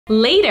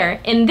Later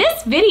in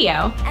this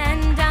video.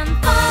 And I'm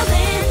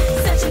falling,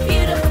 such a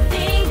beautiful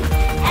thing.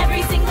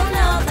 Every single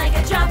note like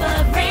a drop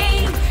of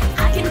rain.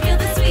 I can feel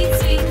the sweet,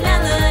 sweet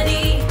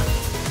melody.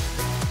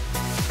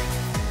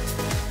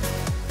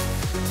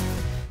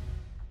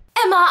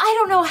 Emma, I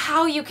don't know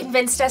how you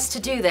convinced us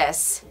to do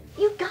this.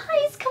 You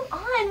guys, come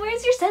on,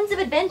 where's your sense of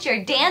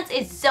adventure? Dance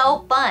is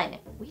so fun.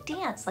 We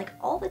dance like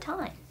all the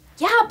time.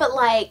 Yeah, but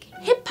like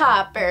hip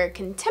hop or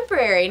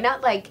contemporary,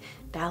 not like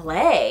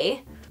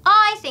ballet.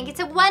 I think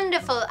it's a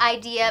wonderful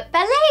idea.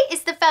 Ballet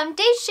is the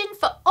foundation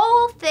for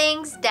all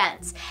things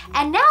dance.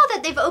 And now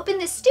that they've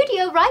opened the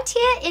studio right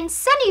here in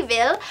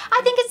Sunnyvale,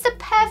 I think it's the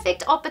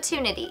perfect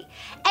opportunity.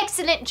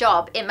 Excellent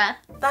job, Emma.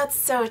 That's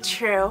so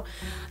true.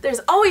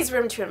 There's always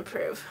room to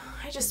improve.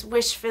 I just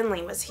wish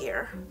Finley was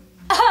here.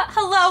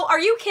 Hello, are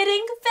you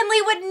kidding?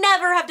 Finley would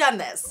never have done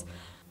this.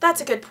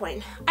 That's a good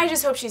point. I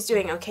just hope she's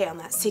doing okay on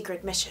that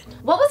secret mission.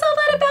 What was all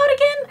that about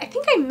again? I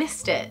think I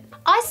missed it.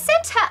 I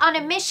sent her on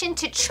a mission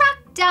to track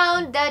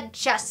down the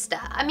Jester.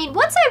 I mean,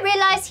 once I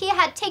realized he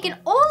had taken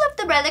all of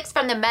the relics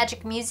from the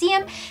Magic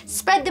Museum,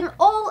 spread them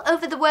all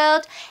over the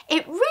world,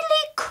 it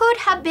really could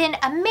have been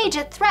a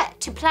major threat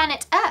to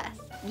planet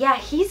Earth. Yeah,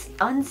 he's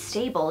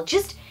unstable,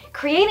 just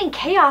creating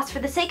chaos for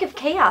the sake of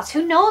chaos.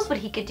 Who knows what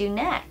he could do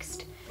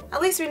next?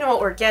 At least we know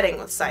what we're getting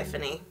with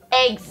Siphony.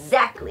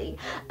 Exactly.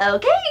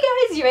 Okay,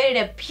 you guys, you ready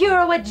to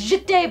pirouette,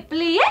 jeté,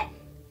 plié?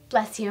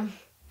 Bless you.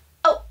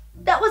 Oh,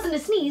 that wasn't a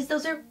sneeze.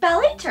 Those are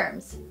ballet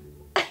terms.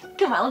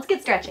 Come on, let's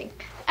get stretching.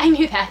 I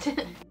knew that.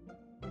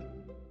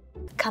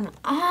 Come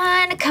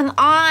on, come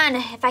on.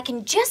 If I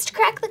can just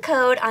crack the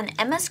code on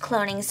Emma's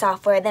cloning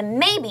software, then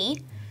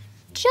maybe,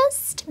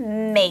 just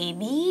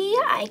maybe,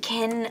 I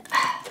can...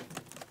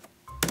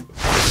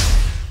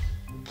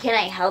 Can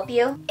I help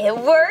you? It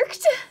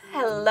worked.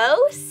 Hello,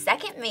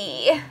 second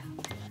me.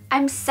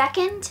 I'm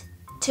second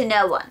to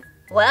no one.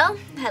 Well,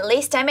 at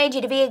least I made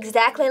you to be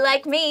exactly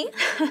like me.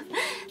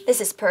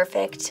 This is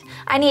perfect.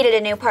 I needed a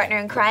new partner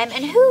in crime,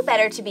 and who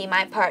better to be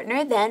my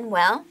partner than,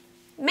 well,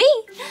 me.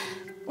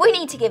 We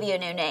need to give you a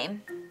new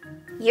name.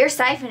 You're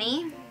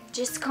Siphony.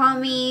 Just call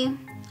me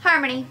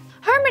Harmony.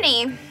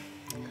 Harmony.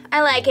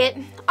 I like it.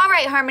 All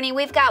right, Harmony,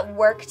 we've got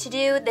work to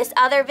do. This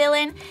other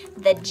villain,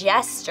 the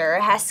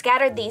Jester, has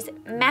scattered these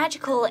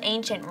magical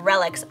ancient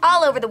relics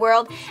all over the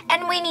world,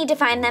 and we need to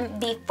find them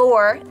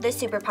before the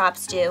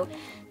SuperPops do.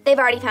 They've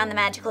already found the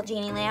magical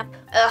genie lamp.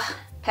 Ugh,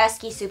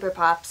 pesky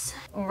SuperPops.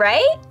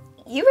 Right?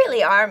 You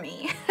really are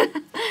me.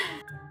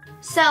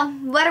 So,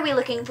 what are we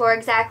looking for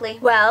exactly?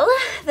 Well,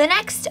 the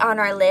next on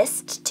our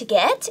list to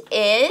get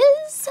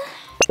is...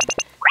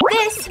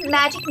 this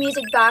magic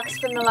music box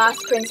from the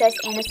Lost Princess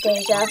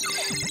Anastasia.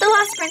 The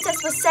Lost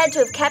Princess was said to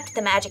have kept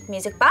the magic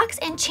music box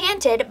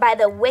enchanted by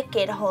the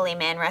wicked holy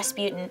man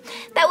Rasputin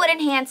that would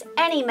enhance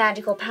any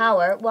magical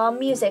power while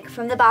music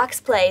from the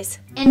box plays.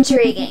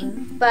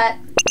 Intriguing, but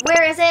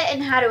where is it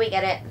and how do we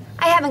get it?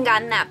 I haven't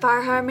gotten that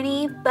far,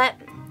 Harmony, but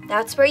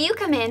that's where you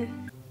come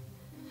in.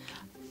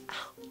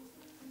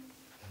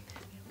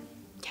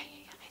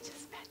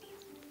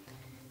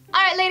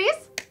 All right,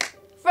 ladies,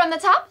 from the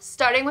top,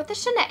 starting with the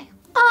Chenet.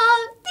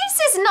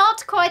 This is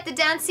not quite the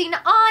dancing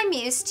I'm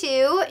used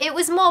to. It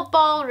was more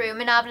ballroom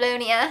in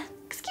Avalonia.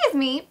 Excuse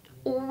me,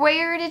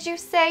 where did you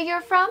say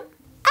you're from?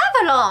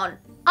 Avalon.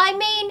 I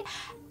mean,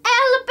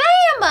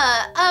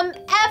 Alabama.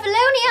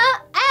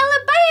 Avalonia,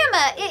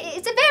 Alabama.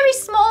 It's a very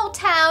small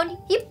town.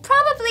 You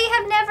probably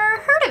have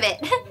never heard of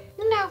it.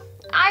 No,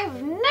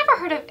 I've never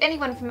heard of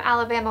anyone from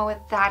Alabama with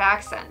that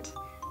accent.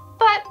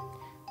 But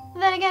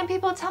then again,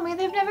 people tell me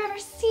they've never ever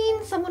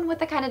seen someone with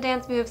the kind of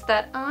dance moves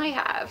that I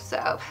have,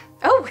 so.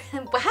 Oh,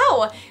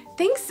 wow.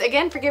 Thanks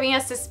again for giving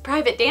us this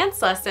private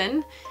dance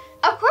lesson.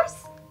 Of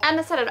course, and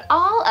to set it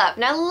all up.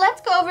 Now let's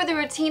go over the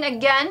routine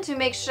again to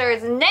make sure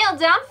it's nailed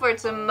down for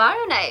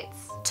tomorrow night.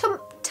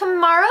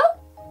 Tomorrow?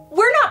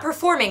 We're not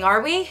performing,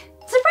 are we?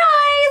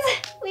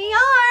 Surprise! We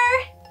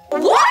are!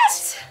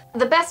 What?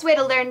 The best way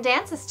to learn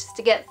dance is just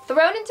to get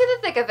thrown into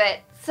the thick of it.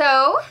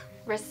 So,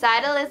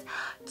 recital is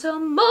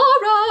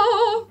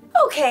tomorrow.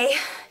 Okay,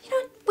 you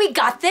know, we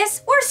got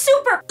this. We're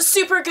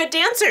super good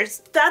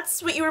dancers.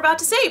 That's what you were about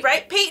to say,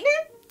 right, Peyton?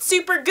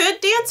 Super good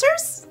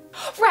dancers?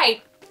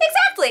 Right,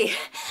 exactly.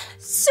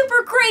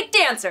 Super great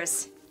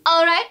dancers.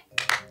 All right,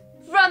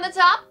 from the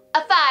top,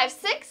 a 5,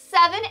 6,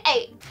 7,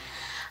 8.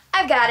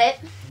 I've got it.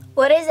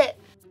 What is it?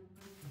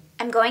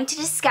 I'm going to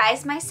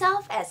disguise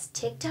myself as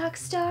TikTok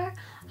star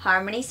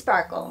Harmony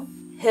Sparkle.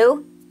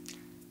 Who?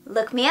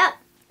 Look me up.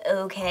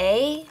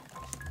 Okay.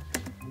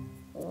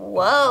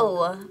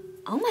 Whoa.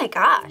 Oh my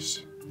gosh.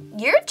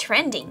 You're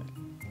trending.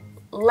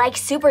 Like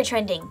super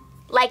trending.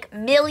 Like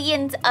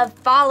millions of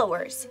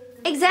followers.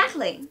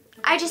 Exactly.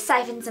 I just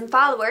siphoned some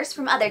followers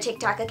from other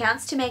TikTok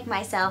accounts to make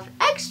myself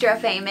extra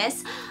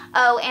famous.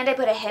 Oh, and I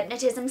put a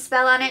hypnotism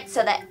spell on it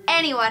so that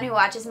anyone who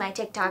watches my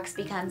TikToks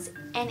becomes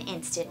an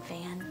instant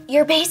fan.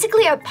 You're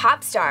basically a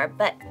pop star,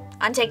 but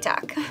on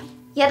TikTok.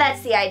 Yeah,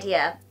 that's the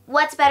idea.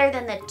 What's better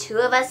than the two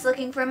of us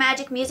looking for a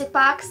magic music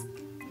box?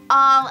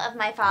 All of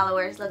my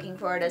followers looking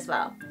for it as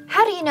well.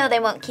 How do you know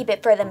they won't keep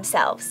it for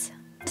themselves?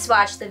 Just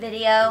watch the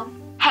video.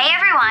 Hey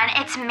everyone,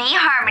 it's me,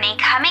 Harmony,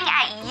 coming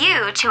at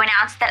you to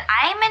announce that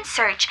I am in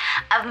search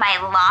of my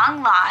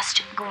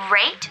long-lost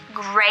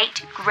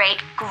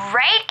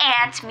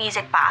great-great-great-great-aunt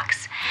music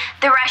box.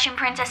 The Russian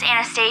Princess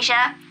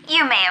Anastasia,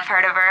 you may have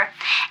heard of her.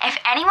 If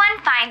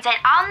anyone finds it,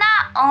 I'll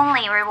not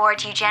only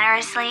reward you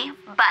generously,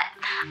 but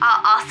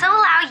I'll also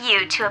allow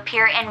you to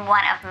appear in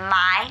one of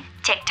my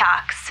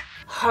TikToks.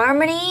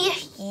 Harmony,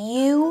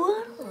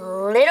 you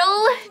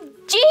little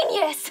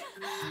genius!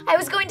 I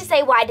was going to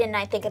say, why didn't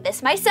I think of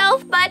this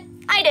myself, but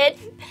I did.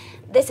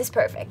 This is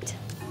perfect.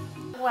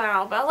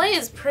 Wow, ballet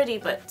is pretty,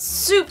 but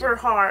super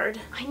hard.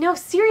 I know,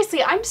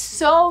 seriously, I'm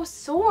so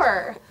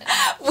sore.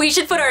 We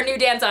should put our new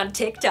dance on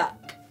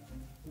TikTok.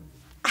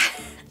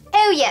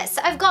 Oh yes,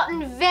 I've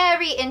gotten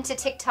very into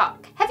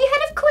TikTok. Have you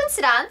heard of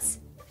Coincidence?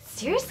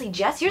 Seriously,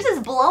 Jess, yours is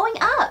blowing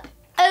up.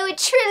 Oh, it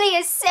truly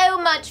is so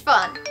much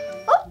fun.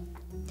 Oh,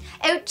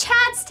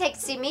 Chad's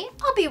texting me.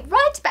 I'll be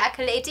right back,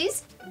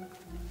 ladies.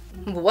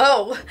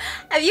 Whoa,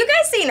 have you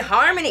guys seen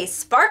Harmony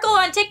sparkle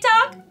on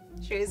TikTok?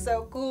 She's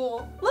so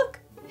cool.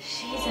 Look.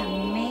 She's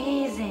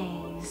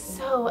amazing.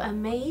 So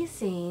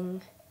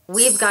amazing.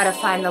 We've got to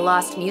find the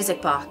lost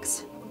music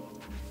box.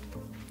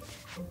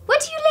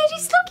 What are you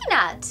ladies looking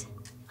at?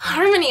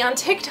 Harmony on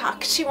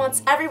TikTok. She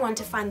wants everyone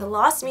to find the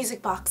lost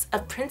music box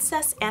of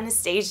Princess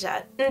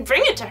Anastasia and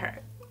bring it to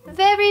her.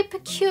 Very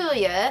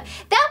peculiar.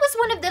 That was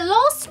one of the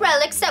lost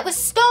relics that was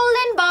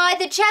stolen by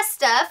the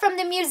jester from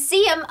the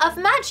Museum of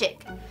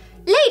Magic.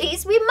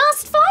 Ladies, we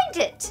must find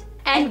it.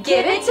 And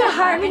give it to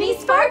Harmony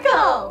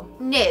Sparkle.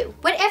 No,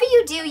 whatever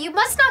you do, you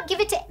must not give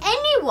it to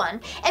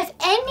anyone. If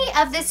any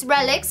of these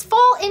relics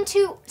fall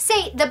into,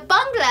 say, the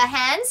bungler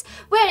hands,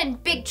 we're in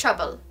big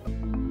trouble.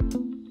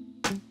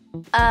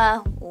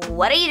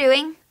 What are you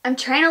doing? I'm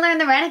trying to learn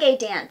the renegade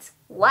dance.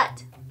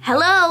 What?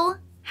 Hello?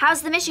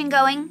 How's the mission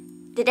going?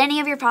 Did any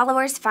of your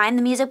followers find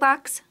the music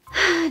box?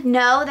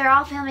 No, they're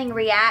all filming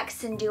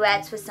reacts and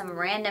duets with some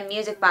random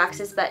music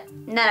boxes, but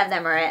none of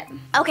them are it.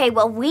 Okay,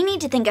 well, we need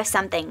to think of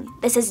something.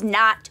 This is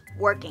not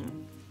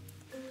working.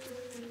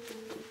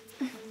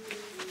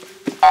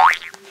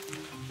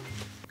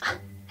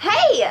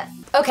 Hey!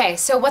 Okay,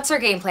 so what's our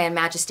game plan,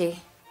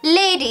 Majesty?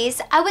 Ladies,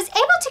 I was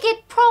able to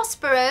get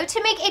Prospero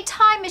to make a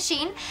time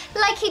machine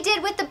like he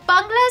did with the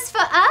bunglers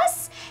for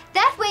us.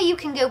 That way you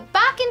can go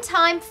back in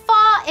time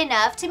far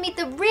enough to meet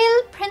the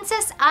real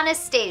Princess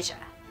Anastasia.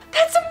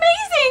 That's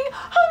amazing!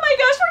 Oh my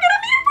gosh, we're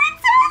gonna meet a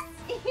princess!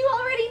 You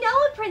already know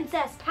a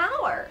princess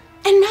power.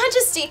 And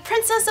Majesty,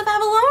 Princess of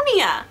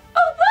Babylonia.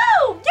 Oh,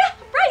 wow! Yeah,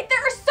 right, there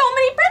are so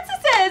many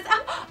princesses!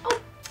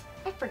 Oh,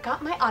 I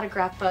forgot my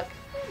autograph book.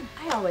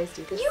 I always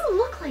do this. You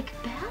look like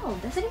Belle.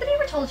 Has anybody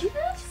ever told you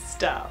that?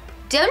 Stop.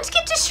 Don't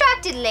get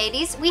distracted,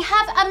 ladies. We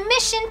have a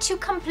mission to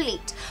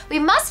complete. We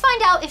must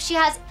find out if she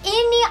has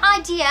any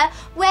idea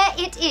where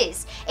it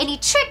is. Any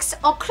tricks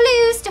or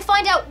clues to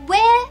find out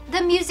where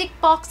the music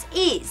box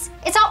is.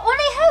 It's our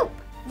only hope.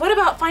 What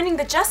about finding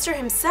the jester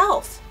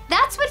himself?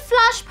 That's what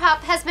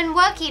FlashPop has been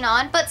working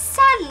on, but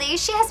sadly,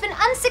 she has been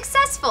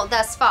unsuccessful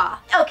thus far.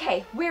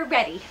 Okay, we're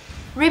ready.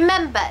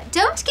 Remember,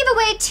 don't give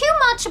away too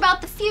much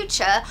about the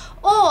future,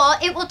 or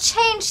it will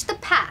change the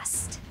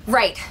past.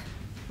 Right,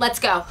 let's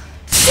go.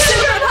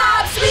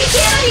 SuperPops, we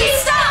can't be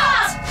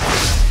stopped!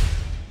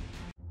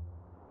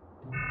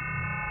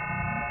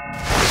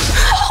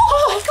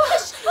 Oh my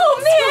gosh! Oh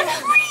man!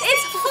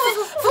 It's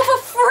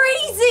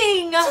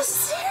freezing!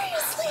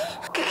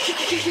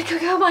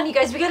 Come on, you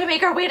guys. We gotta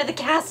make our way to the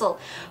castle.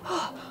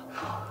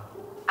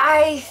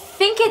 I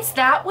think it's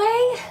that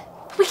way.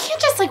 We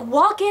can't just like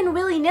walk in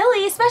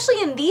willy-nilly,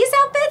 especially in these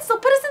outfits. They'll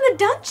put us in the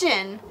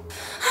dungeon.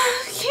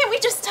 Can't we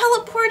just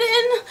teleport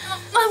in?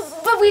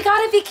 But we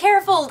gotta be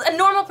careful. A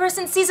normal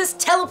person sees us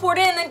teleport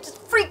in and just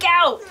freak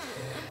out.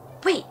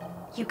 Wait,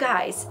 you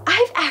guys.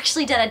 I've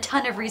actually done a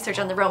ton of research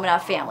on the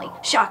Romanov family.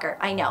 Shocker,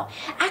 I know.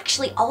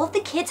 Actually, all of the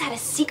kids had a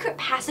secret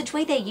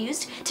passageway they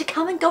used to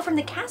come and go from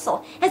the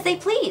castle as they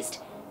pleased.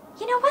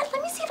 You know what?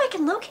 Let me see if I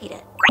can locate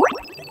it.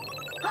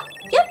 Oh,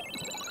 yep,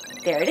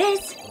 there it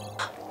is.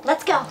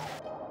 Let's go.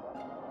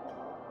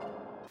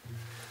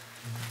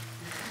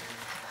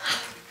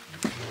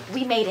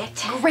 We made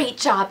it. Great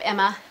job,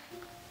 Emma.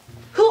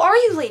 Who are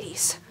you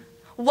ladies?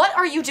 What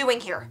are you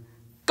doing here?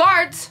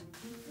 Guards!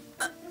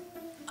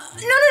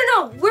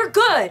 No, we're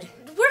good.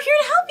 We're here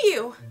to help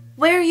you.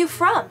 Where are you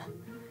from?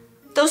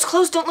 Those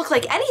clothes don't look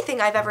like anything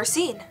I've ever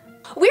seen.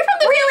 We're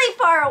from really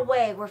far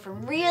away. We're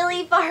from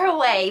really far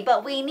away,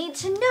 but we need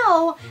to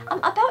know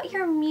about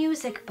your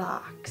music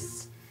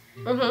box.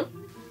 Mm-hmm.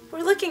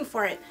 We're looking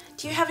for it.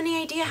 Do you have any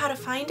idea how to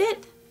find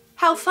it?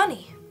 How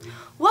funny.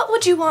 What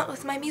would you want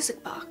with my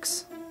music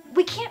box?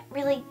 We can't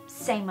really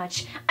say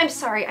much. I'm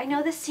sorry, I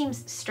know this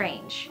seems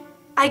strange.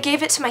 I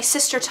gave it to my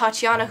sister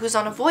Tatiana, who's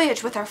on a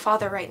voyage with our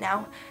father right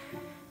now.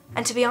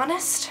 And to be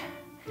honest,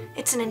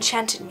 it's an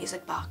enchanted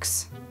music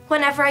box.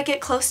 Whenever I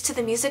get close to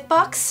the music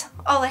box,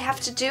 all I have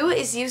to do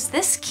is use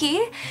this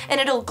key and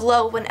it'll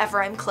glow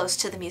whenever I'm close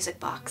to the music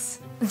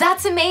box.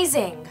 That's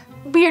amazing.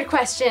 Weird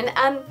question.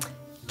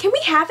 Can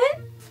we have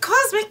it?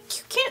 Cosmic,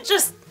 you can't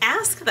just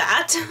ask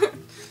that.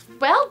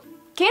 Well,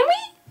 can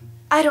we?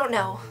 I don't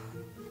know.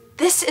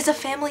 This is a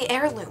family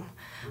heirloom.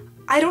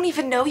 I don't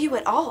even know you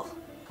at all.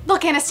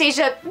 Look,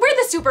 Anastasia, we're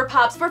the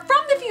SuperPops. We're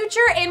from the future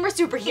and we're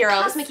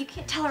superheroes. Cosmic, you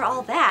can't tell her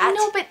all that. I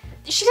know, but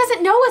she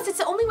doesn't know us. It's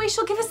the only way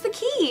she'll give us the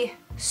key.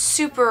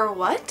 Super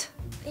what?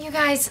 You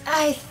guys,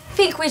 I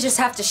think we just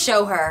have to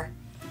show her.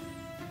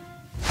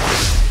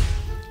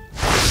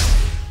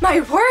 My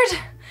word!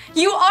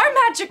 You are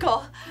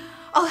magical!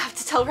 I'll have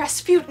to tell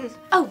Rasputin.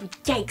 Oh,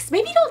 yikes.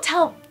 Maybe don't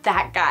tell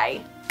that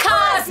guy.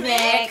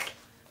 Cosmic!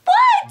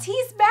 What?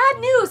 He's bad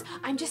news.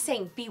 I'm just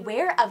saying,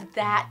 beware of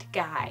that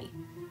guy.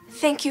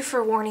 Thank you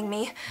for warning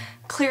me.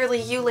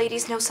 Clearly you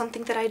ladies know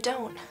something that I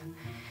don't.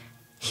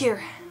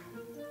 Here,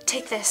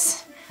 take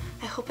this.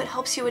 I hope it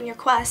helps you in your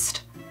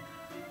quest.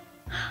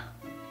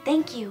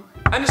 Thank you.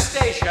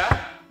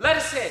 Anastasia, let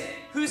us in.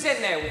 Who's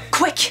in there with you?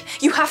 Quick!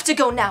 You have to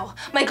go now.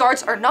 My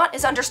guards are not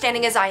as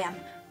understanding as I am.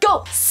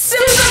 Go!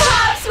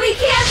 SuperPops, we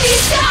can't be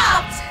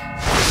stopped!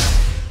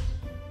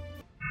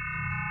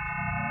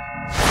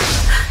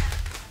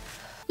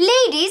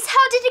 Ladies,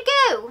 how did it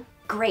go?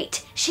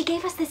 Great. She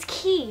gave us this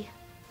key.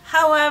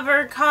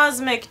 However,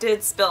 Cosmic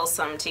did spill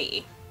some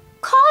tea.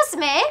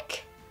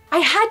 Cosmic? I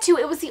had to.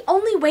 It was the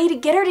only way to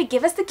get her to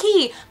give us the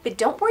key. But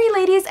don't worry,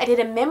 ladies. I did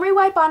a memory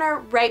wipe on her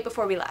right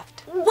before we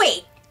left.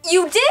 Wait,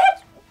 you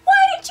did? Why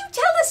didn't you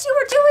tell us you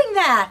were doing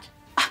that?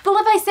 Well,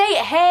 if I say,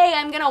 hey,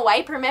 I'm gonna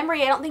wipe her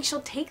memory, I don't think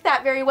she'll take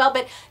that very well.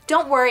 But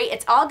don't worry,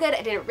 it's all good.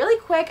 I did it really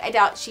quick. I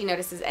doubt she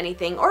notices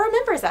anything or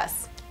remembers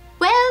us.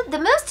 Well, the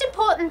most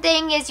important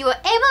thing is you were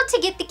able to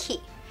get the key.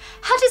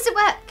 How does it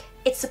work?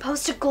 It's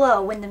supposed to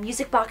glow when the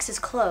music box is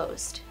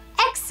closed.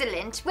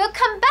 Excellent. We'll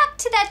come back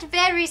to that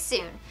very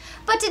soon.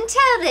 But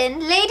until then,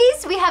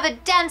 ladies, we have a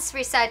dance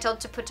recital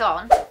to put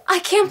on. I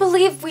can't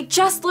believe we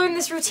just learned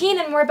this routine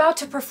and we're about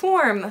to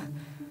perform.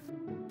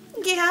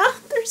 Yeah,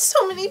 there's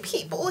so many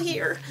people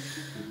here.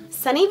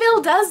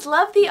 Sunnyvale does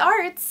love the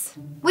arts.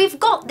 We've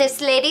got this,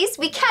 ladies.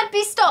 We can't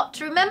be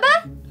stopped, remember?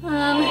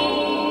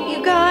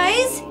 You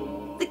guys?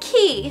 The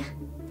key.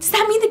 Does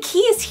that mean the key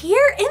is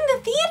here in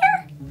the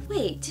theater?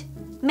 Wait,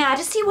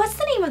 Majesty, what's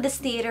the name of this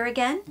theater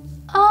again?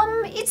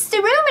 It's the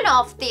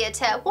Romanov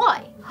Theater.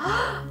 Why?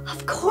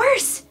 Of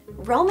course!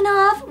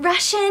 Romanov,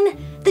 Russian.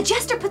 The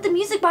jester put the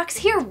music box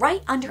here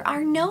right under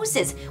our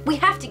noses. We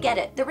have to get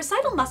it. The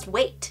recital must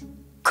wait.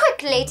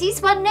 Quick,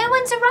 ladies, while no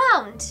one's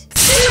around.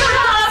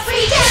 SuperPops,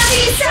 we can't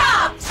be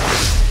stopped!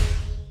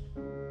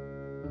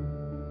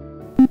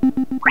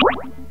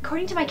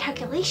 According to my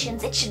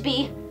calculations, it should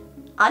be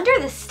under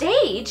the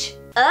stage.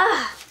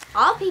 Ugh,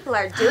 all people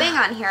are doing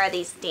on here are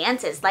these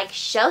dances. Like,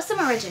 show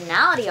some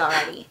originality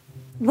already.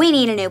 We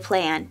need a new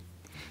plan.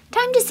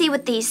 Time to see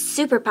what these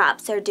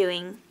SuperPops are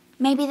doing.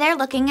 Maybe they're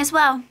looking as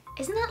well.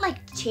 Isn't that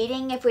like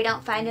cheating if we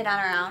don't find it on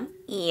our own?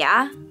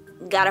 Yeah.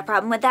 Got a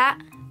problem with that?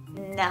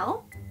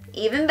 No?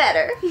 Even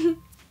better.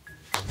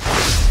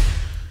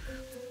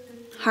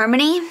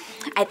 Harmony,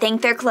 I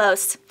think they're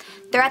close.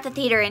 They're at the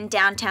theater in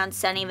downtown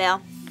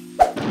Sunnyvale.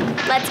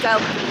 Let's go.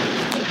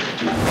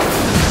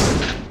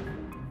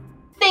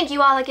 Thank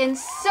you all again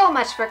so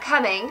much for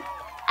coming.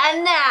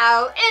 And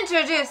now,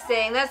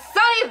 introducing the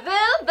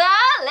Sunnyvale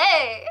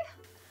Ballet.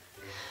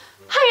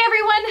 Hi,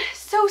 everyone.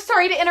 So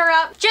sorry to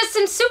interrupt. Just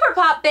some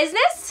SuperPop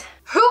business.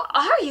 Who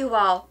are you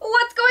all?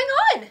 What's going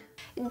on?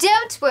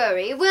 Don't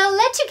worry, we'll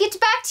let you get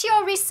back to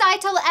your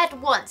recital at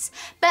once.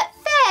 But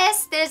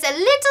first, there's a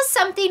little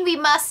something we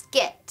must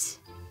get.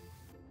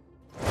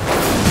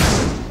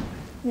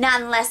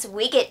 Not unless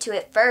we get to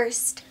it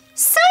first.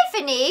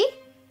 Siphony?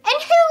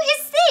 And who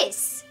is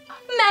this?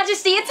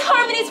 Majesty, it's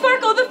Harmony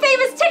Sparkle, the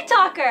famous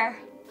TikToker.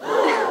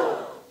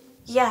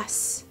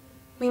 Yes.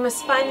 We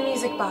must find the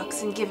music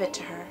box and give it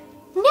to her.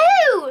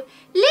 No!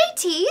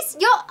 Ladies,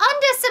 you're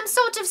under some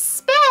sort of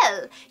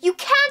spell. You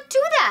can't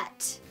do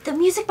that. The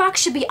music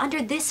box should be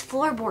under this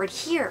floorboard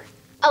here.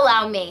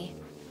 Allow me.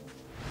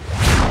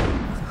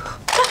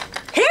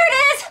 Here it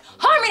is!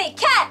 Harmony,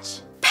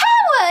 catch!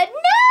 Power,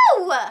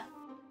 no!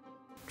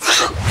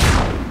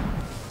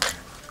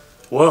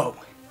 Whoa.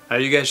 Are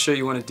you guys sure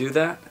you want to do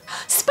that?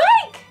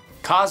 Spike!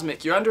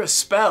 Cosmic, you're under a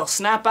spell.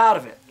 Snap out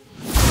of it.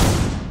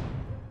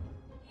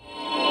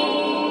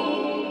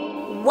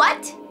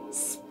 What?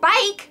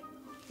 Spike?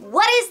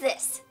 What is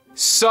this?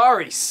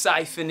 Sorry,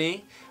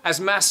 Siphony. As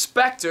Mass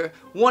Spectre,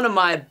 one of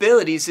my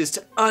abilities is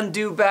to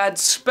undo bad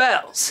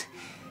spells.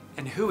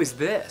 And who is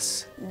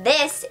this?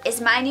 This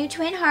is my new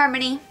twin,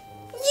 Harmony.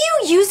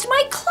 You used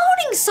my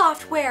cloning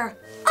software.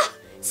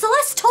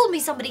 Celeste told me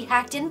somebody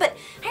hacked in, but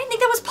I didn't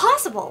think that was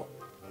possible.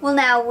 Well,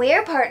 now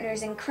we're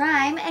partners in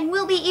crime, and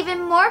we'll be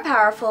even more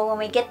powerful when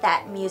we get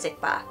that music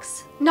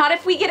box. Not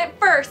if we get it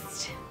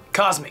first.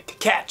 Cosmic,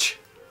 catch.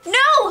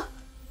 No!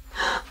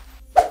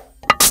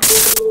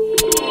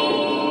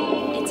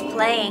 It's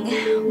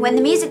playing. When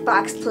the music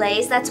box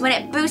plays, that's when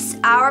it boosts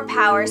our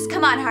powers.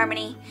 Come on,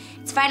 Harmony.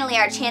 It's finally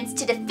our chance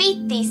to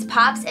defeat these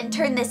pops and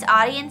turn this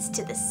audience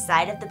to the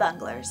side of the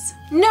bunglers.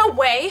 No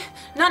way.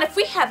 Not if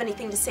we have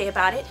anything to say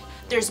about it.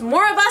 There's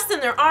more of us than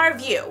there are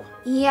of you.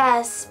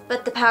 Yes,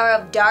 but the power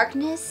of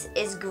darkness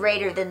is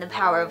greater than the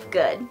power of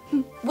good.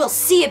 We'll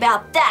see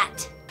about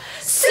that.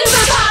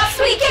 SuperPops,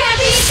 we can't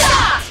be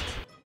stopped!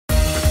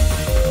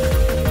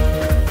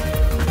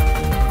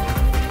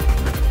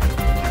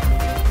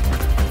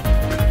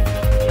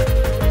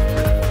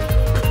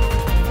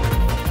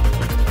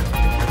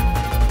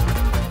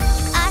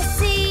 I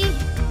see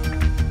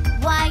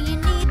why you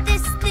need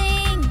this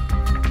thing.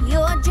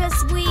 You're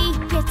just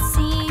weak, it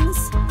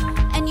seems,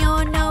 and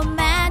you're no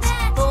match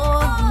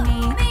for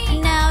me.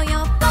 Now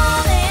you're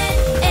falling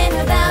and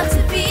about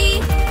to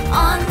be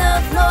on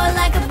the floor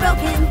like a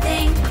broken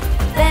thing.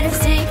 Better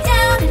stay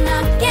down and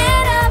not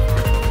get up.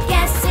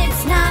 Guess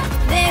it's not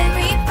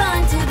very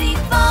fun to be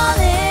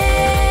falling.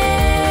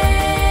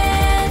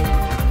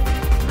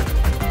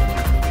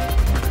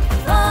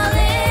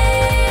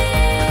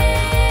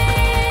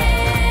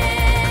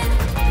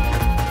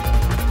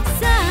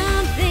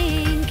 Some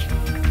think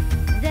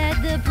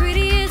that the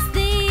prettiest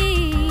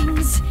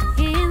things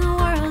in the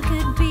world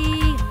could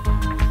be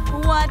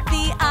what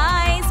the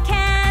eyes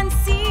can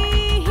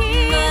see.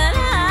 But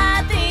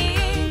I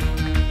think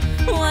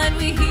what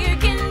we hear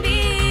can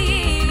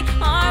be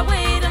our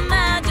way to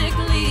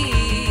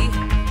magically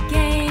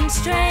gain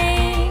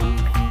strength.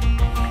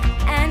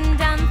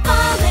 And I'm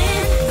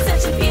falling,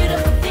 such a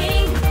beautiful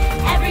thing.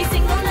 Every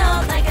single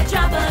note like a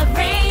drop of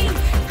rain.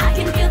 I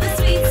can feel the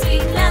sweet,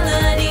 sweet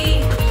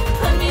melody.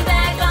 Put me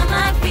back on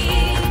my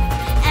feet.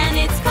 And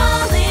it's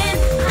calling,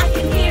 I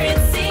can hear it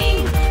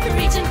sing.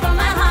 Reaching for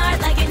my heart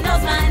like it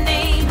knows my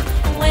name.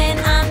 When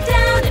I'm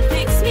down, it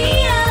picks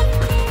me up.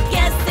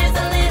 Guess there's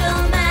a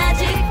little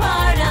magic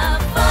part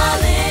of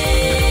falling.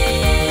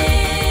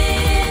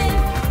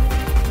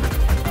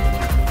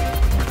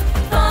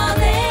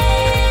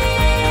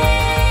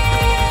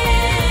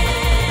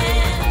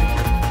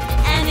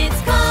 And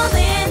it's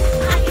calling,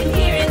 I can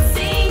hear it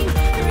sing.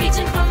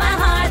 Reaching for my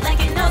heart like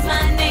it knows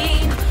my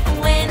name.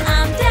 When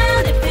I'm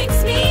down, it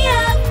picks me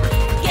up.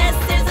 Guess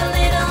there's a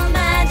little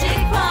magic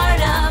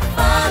part of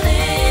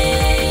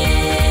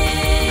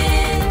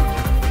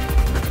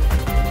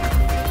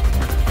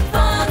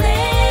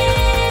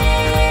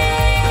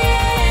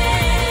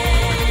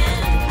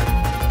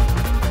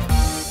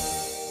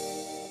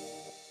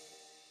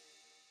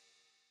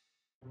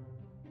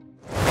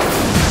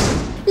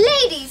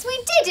Ladies, we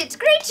did it!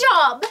 Great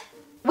job!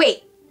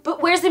 Wait,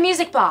 but where's the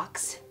music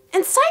box?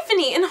 And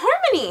Siphony and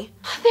Harmony?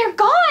 They're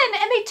gone,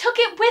 and they took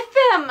it with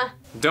them.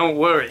 Don't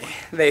worry.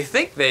 They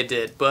think they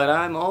did, but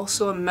I'm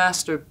also a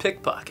master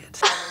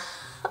pickpocket.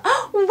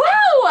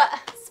 Wow!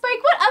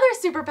 Spike, what other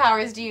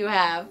superpowers do you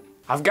have?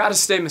 I've got to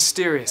stay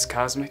mysterious,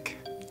 Cosmic.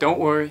 Don't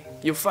worry.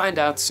 You'll find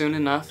out soon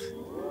enough.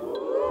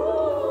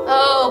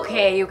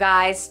 Okay, you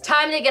guys,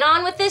 time to get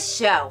on with this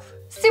show.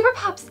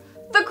 SuperPops,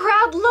 the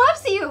crowd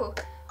loves you.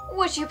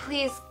 Would you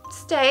please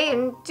stay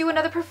and do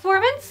another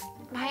performance?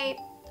 My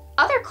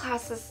other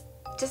classes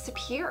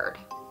disappeared.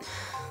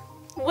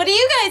 What do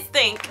you guys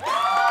think?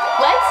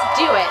 Let's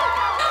do it.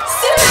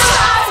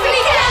 SuperPops, we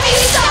can't be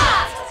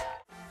stopped!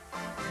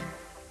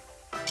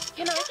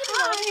 Can I get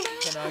an autograph?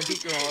 Can I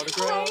get your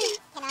autograph?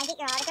 Can I get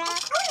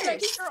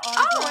your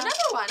autograph? Oh,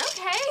 another one,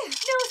 okay.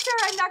 No, sir,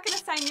 I'm not gonna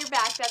sign your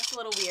back. That's a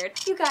little weird.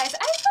 You guys, I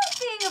thought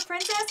being a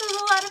princess was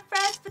a lot of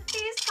press, but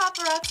these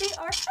paparazzi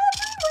are everywhere.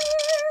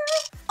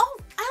 Oh,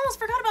 I almost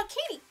forgot about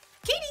Katie.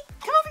 Katie,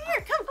 come over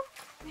here, come.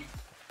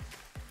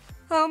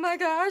 Oh my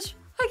gosh,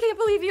 I can't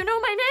believe you know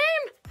my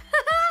name.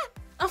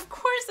 Of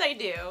course I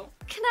do.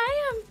 Can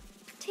I,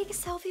 take a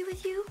selfie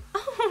with you?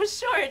 Oh,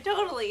 sure,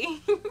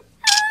 totally.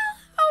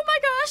 Oh my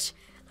gosh,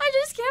 I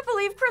just can't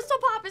believe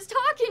CrystalPop is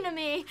talking to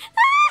me.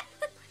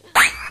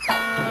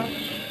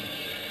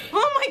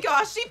 Oh my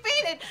gosh, she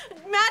fainted.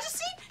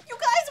 Majesty? You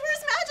guys,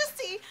 where's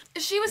Majesty?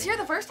 She was here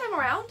the first time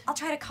around. I'll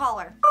try to call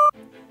her.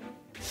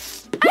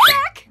 I'm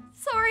back.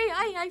 Sorry,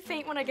 I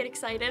faint when I get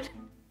excited.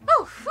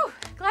 Oh, whew,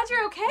 glad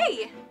you're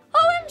okay.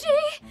 OMG,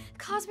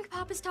 Cosmic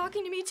Pop is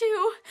talking to me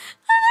too.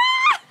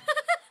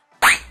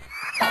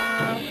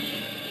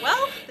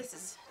 Well, this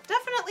is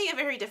definitely a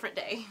very different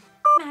day.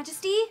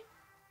 Majesty,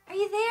 are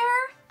you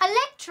there?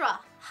 Electra,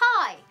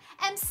 hi.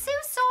 I'm so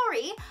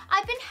sorry.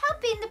 I've been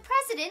helping the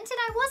president and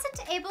I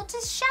wasn't able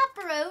to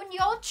chaperone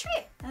your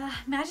trip.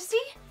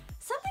 Majesty,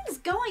 something's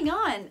going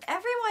on.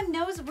 Everyone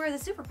knows we're the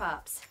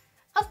SuperPops.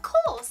 Of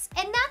course,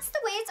 and that's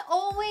the way it's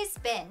always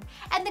been.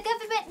 And the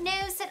government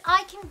knows that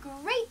I can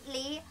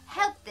greatly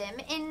help them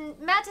in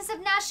matters of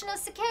national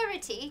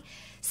security.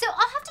 So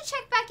I'll have to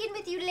check back in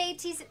with you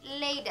ladies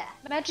later.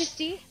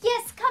 Majesty?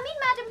 Yes, come in,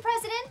 Madam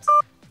President.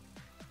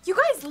 You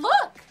guys,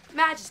 look!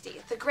 Majesty,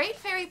 the great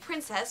fairy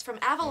princess from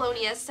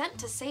Avalonia sent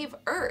to save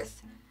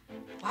Earth.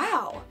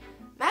 Wow.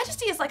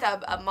 Majesty is like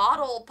a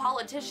model,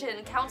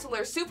 politician,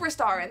 counselor,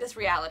 superstar in this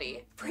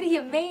reality. Pretty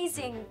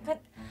amazing,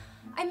 but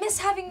I miss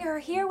having her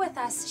here with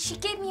us. She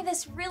gave me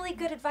this really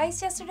good advice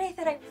yesterday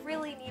that I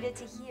really needed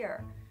to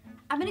hear.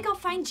 I'm gonna go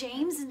find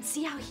James and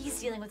see how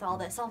he's dealing with all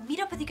this. I'll meet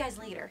up with you guys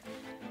later.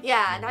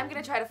 Yeah, and I'm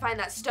gonna try to find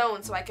that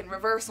stone so I can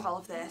reverse all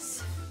of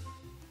this.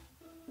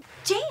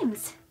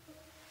 James!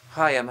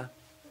 Hi, Emma.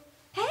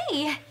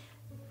 Hey!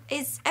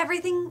 Is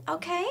everything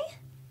okay?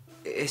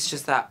 It's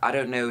just that I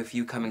don't know if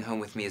you coming home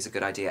with me is a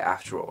good idea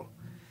after all.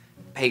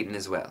 Peyton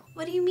as well.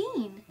 What do you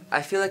mean?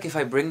 I feel like if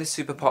I bring the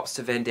SuperPops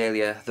to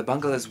Vandalia, the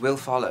bungalows will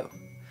follow.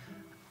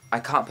 I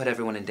can't put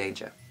everyone in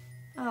danger.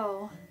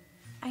 Oh,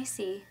 I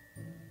see.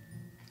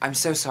 I'm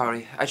so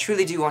sorry. I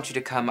truly do want you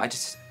to come. I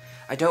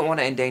don't want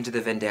to endanger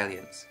the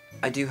Vandalians.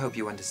 I do hope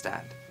you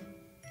understand.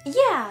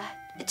 Yeah,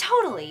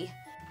 totally.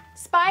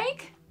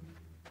 Spike?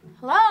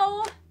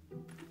 Hello?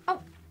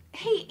 Oh,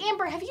 hey,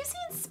 Amber, have you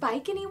seen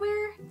Spike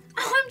anywhere?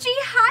 OMG,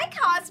 hi,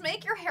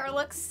 Cosmic. Your hair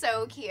looks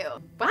so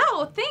cute.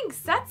 Wow, thanks.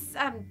 That's,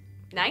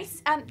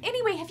 nice.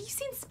 Anyway, have you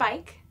seen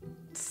Spike?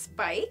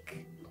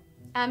 Spike?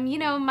 You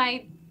know,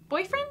 my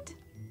boyfriend?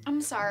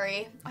 I'm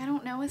sorry. I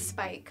don't know a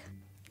Spike.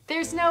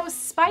 There's no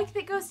Spike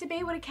that goes to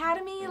Baywood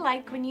Academy,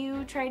 like when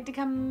you tried to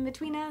come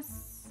between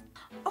us?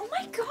 Oh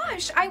my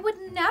gosh, I would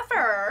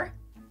never.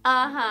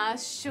 Uh-huh,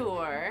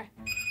 sure.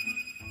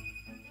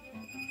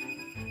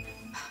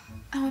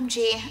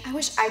 OMG, I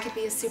wish I could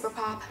be a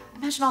SuperPop.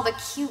 Imagine all the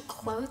cute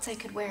clothes I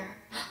could wear.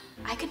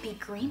 I could be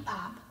Green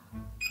Pop.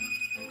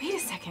 Wait a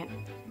second.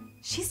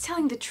 She's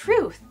telling the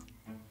truth.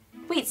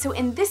 Wait, so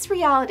in this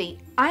reality,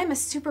 I'm a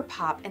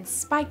SuperPop and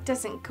Spike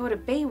doesn't go to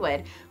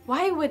Baywood.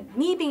 Why would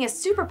me being a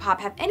SuperPop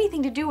have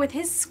anything to do with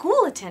his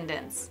school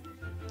attendance?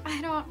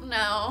 I don't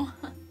know.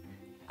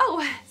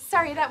 Oh,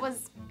 sorry, that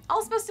was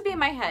all supposed to be in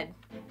my head.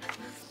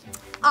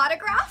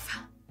 Autograph?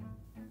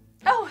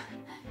 Oh,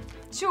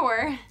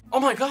 sure. Oh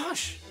my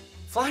gosh,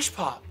 Flash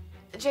Pop.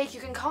 Jake,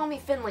 you can call me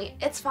Finley.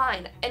 It's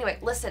fine. Anyway,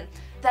 listen.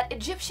 That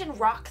Egyptian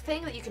rock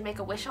thing that you can make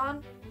a wish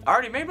on? I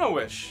already made my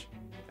wish.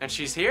 And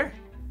she's here?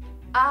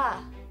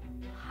 Ah.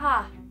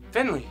 Ha.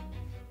 Finley.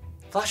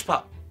 Flash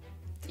Pop.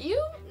 Do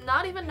you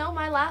not even know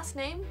my last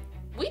name?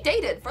 We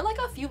dated for like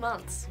a few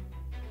months.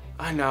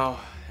 I know,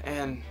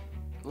 and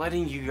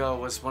letting you go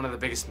was one of the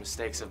biggest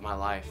mistakes of my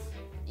life.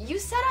 You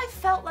said I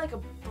felt like a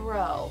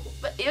bro,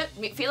 but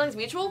feelings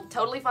mutual,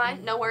 totally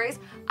fine, no worries.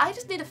 I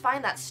just need to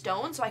find that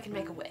stone so I can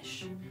make a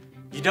wish.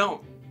 You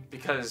don't,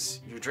 because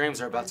your dreams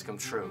are about to come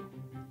true.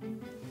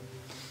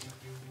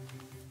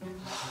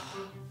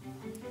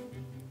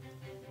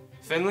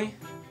 Finley,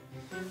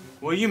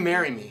 will you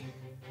marry me?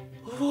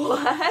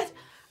 What?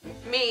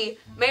 Me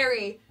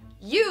marry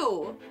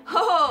you?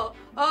 Oh,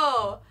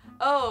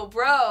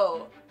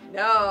 bro.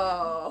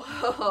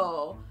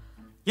 No.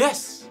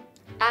 Yes.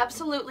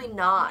 Absolutely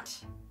not.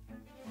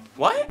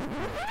 What?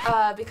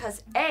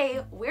 Because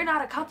A, we're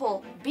not a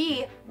couple,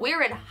 B,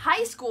 we're in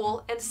high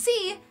school, and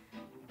C,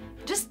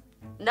 just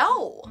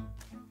no.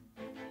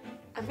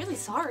 I'm really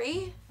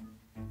sorry.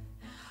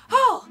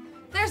 Oh,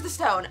 there's the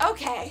stone,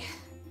 okay.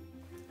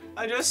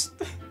 I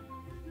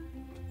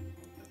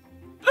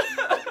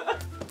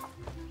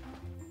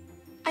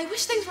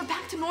wish things were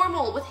back to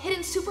normal with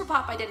hidden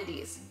SuperPop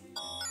identities.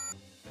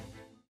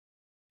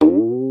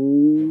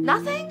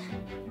 Nothing?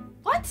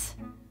 What?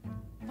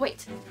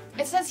 Wait,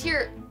 it says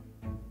here,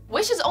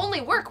 wishes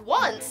only work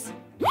once.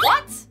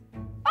 What?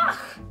 Ugh,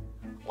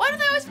 why do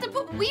they always have to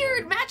put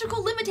weird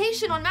magical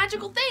limitation on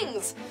magical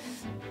things?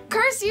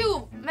 Curse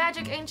you,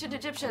 magic ancient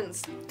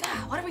Egyptians.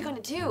 God, what are we going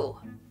to do?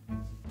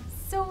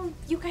 So,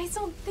 you guys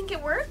don't think it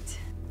worked?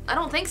 I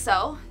don't think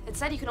so. It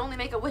said you can only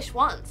make a wish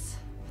once.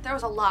 There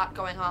was a lot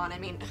going on. I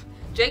mean,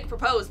 Jake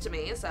proposed to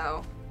me,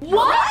 so.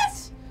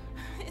 What?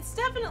 It's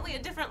definitely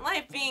a different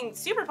life being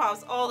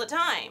SuperPops all the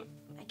time.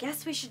 I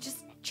guess we should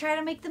just try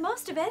to make the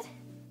most of it.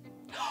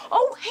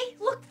 Oh, hey,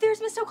 look,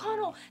 there's Miss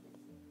O'Connell.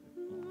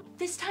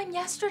 This time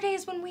yesterday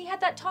is when we had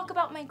that talk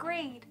about my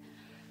grade.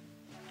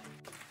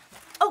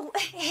 Oh,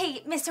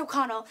 hey, Miss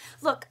O'Connell.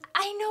 Look,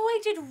 I know I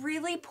did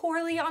really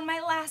poorly on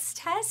my last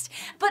test,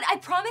 but I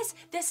promise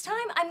this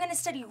time I'm gonna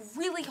study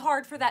really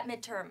hard for that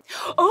midterm.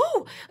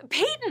 Oh,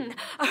 Peyton,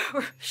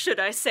 or should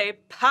I say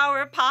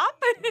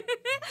PowerPop?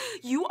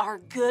 You are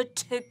good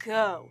to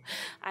go.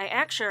 I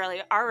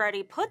actually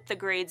already put the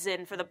grades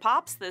in for the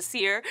Pops this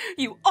year.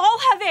 You all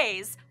have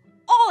A's.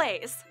 All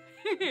A's.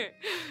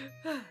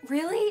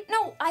 Really?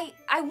 No,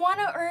 I want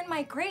to earn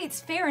my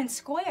grades fair and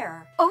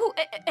square. Oh,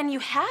 and you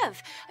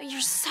have.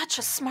 You're such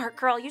a smart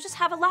girl. You just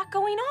have a lot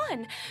going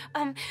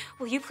on.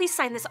 Will you please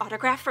sign this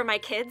autograph for my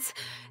kids?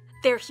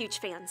 They're huge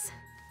fans.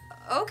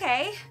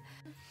 Okay.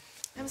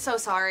 I'm so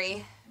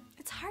sorry.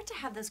 It's hard to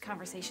have those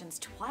conversations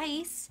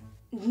twice.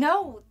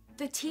 No,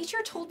 the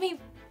teacher told me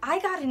I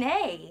got an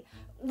A.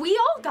 We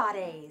all got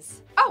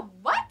A's. Oh,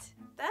 what?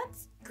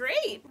 That's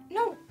great.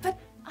 No, but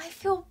I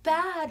feel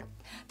bad.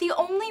 The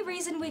only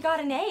reason we got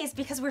an A is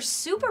because we're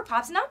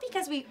SuperPops, not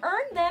because we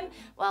earned them.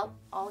 Well,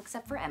 all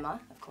except for Emma,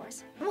 of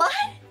course. What?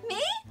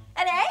 Me?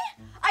 An A?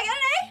 I got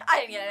an A? I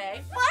didn't get an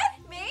A.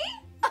 What? Me?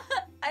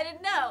 I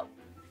didn't know.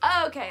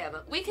 Okay,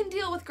 Emma, we can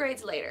deal with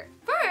grades later.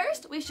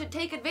 First, we should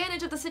take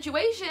advantage of the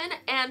situation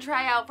and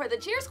try out for the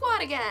cheer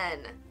squad again.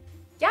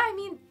 Yeah, I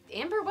mean,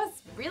 Amber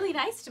was really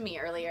nice to me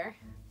earlier.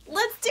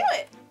 Let's do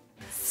it.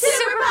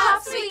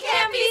 SuperPops, we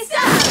can't be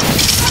stopped!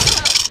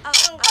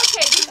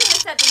 Okay, you can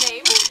just set the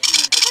name.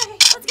 Okay,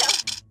 let's go.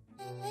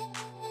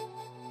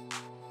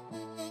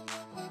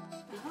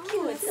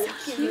 Oh, it's so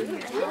cute.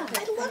 I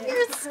love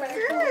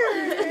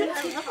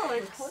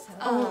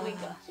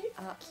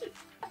cute.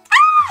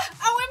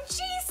 OMG,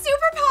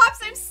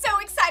 SuperPops! I'm so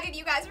excited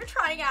you guys are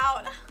trying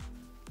out.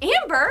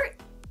 Amber,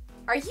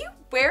 are you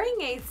wearing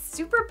a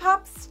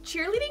SuperPops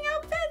cheerleading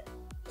outfit?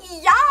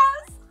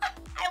 Yes!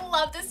 I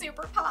love the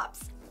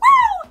SuperPops.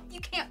 Woo! You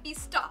can't be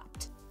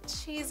stopped.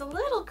 She's a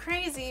little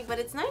crazy, but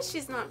it's nice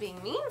she's not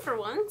being mean for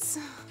once.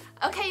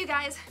 Okay, you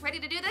guys, ready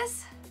to do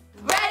this?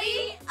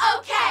 Ready?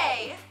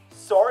 Okay!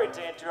 Sorry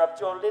to interrupt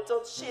your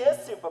little cheer,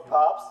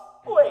 SuperPops.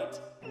 Wait,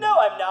 no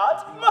I'm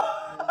not.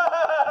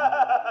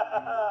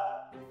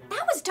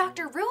 That was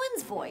Dr.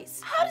 Ruin's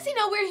voice. How does he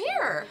know we're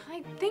here?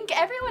 I think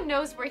everyone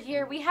knows we're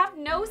here. We have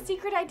no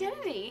secret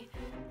identity.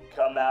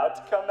 Come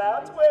out,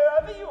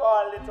 wherever you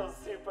are, little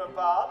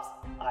SuperPops.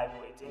 I'm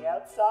waiting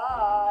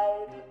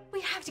outside.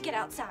 We have to get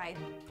outside.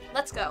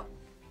 Let's go.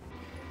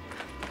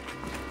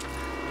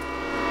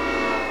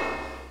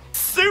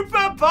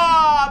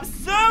 SuperPops!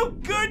 So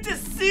good to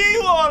see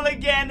you all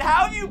again.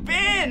 How have you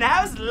been?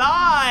 How's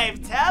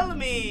life? Tell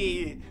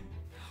me.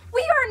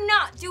 We are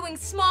not doing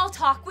small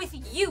talk with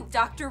you,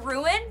 Dr.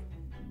 Ruin.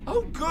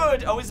 Oh,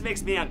 good. Always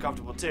makes me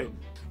uncomfortable, too.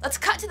 Let's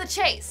cut to the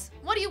chase.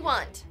 What do you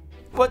want?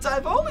 What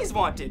I've always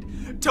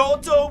wanted.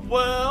 Total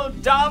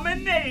world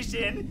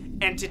domination.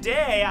 And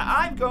today,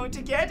 I'm going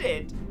to get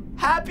it.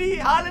 Happy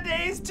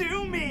holidays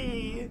to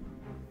me.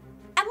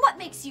 And what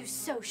makes you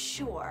so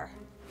sure?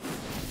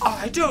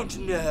 I don't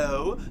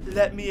know.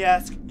 Let me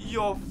ask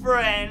your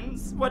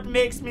friends what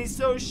makes me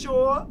so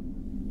sure.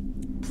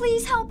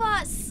 Please help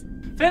us.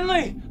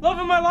 Finley, love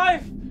of my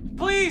life,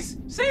 please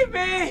save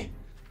me.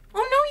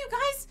 Oh no, you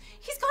guys,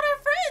 he's got our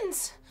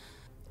friends.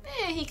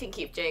 He can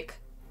keep Jake.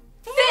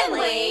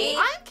 Finley!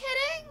 I'm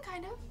kidding,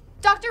 kind of.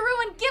 Dr.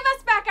 Ruin, give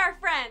us back our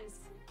friends.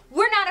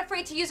 We're not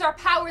afraid to use our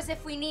powers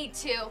if we need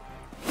to.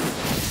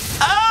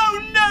 Oh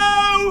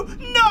no!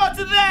 Not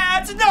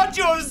that! Not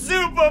your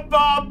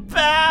SuperPop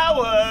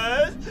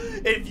powers!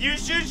 If you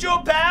shoot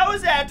your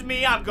powers at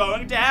me, I'm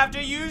going to have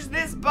to use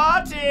this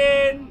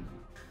button!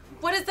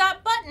 What does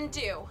that button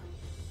do?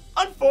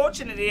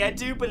 Unfortunately, I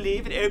do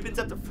believe it opens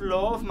up the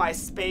floor of my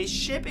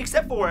spaceship,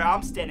 except for where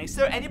I'm standing,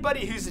 so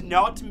anybody who's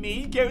not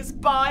me goes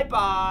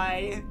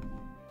bye-bye.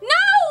 No!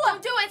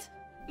 Don't do it!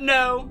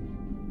 No.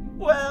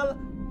 Well,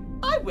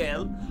 I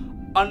will.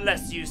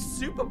 Unless you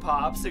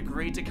SuperPops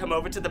agree to come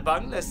over to the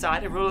bungalow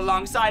side and rule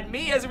alongside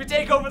me as we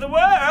take over the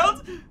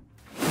world.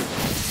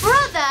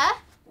 Brother,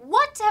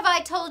 what have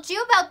I told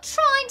you about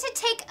trying to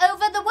take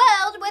over the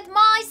world with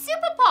my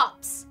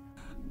SuperPops?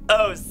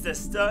 Oh,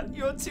 sister,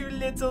 you're too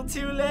little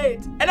too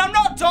late. And I'm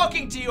not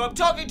talking to you, I'm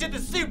talking to the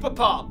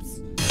SuperPops.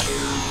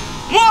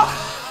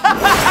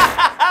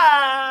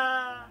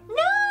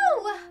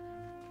 No!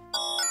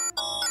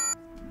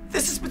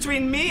 This is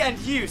between me and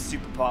you,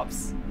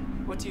 SuperPops.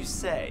 What do you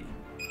say?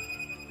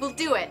 We'll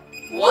do it.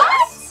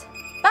 What?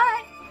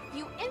 But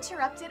you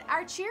interrupted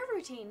our cheer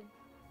routine.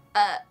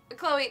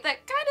 Chloe,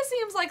 that kind of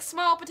seems like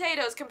small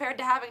potatoes compared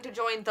to having to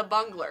join the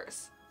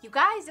bunglers. You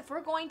guys, if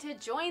we're going to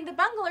join the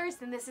bunglers,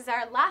 then this is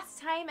our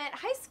last time at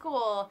high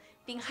school,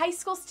 being high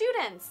school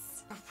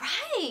students.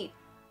 Right.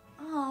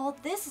 Oh,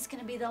 this is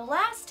gonna be the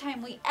last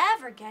time we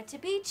ever get to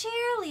be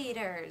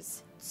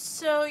cheerleaders.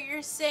 So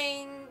you're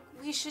saying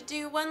we should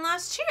do one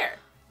last cheer?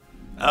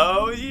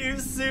 Oh, you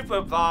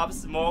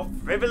SuperPops, more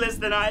frivolous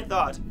than I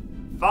thought.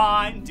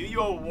 Fine, do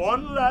your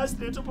one last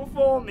little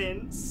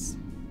performance.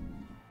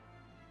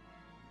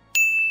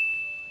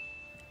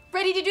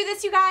 Ready to do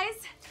this, you guys?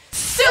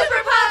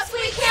 SuperPops,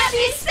 we can't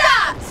be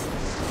stopped!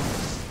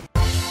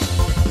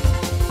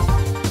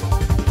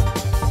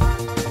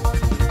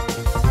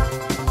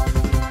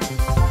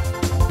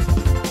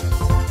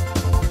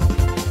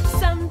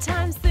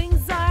 Sometimes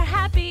things are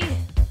happy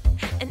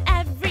and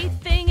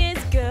everything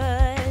is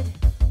good.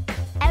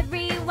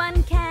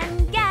 Everyone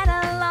can get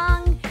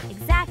along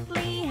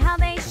exactly how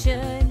they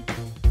should.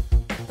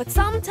 But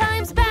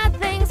sometimes bad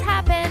things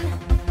happen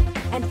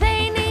and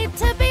they need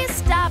to be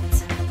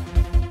stopped.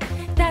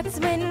 That's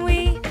when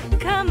we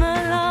come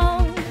along.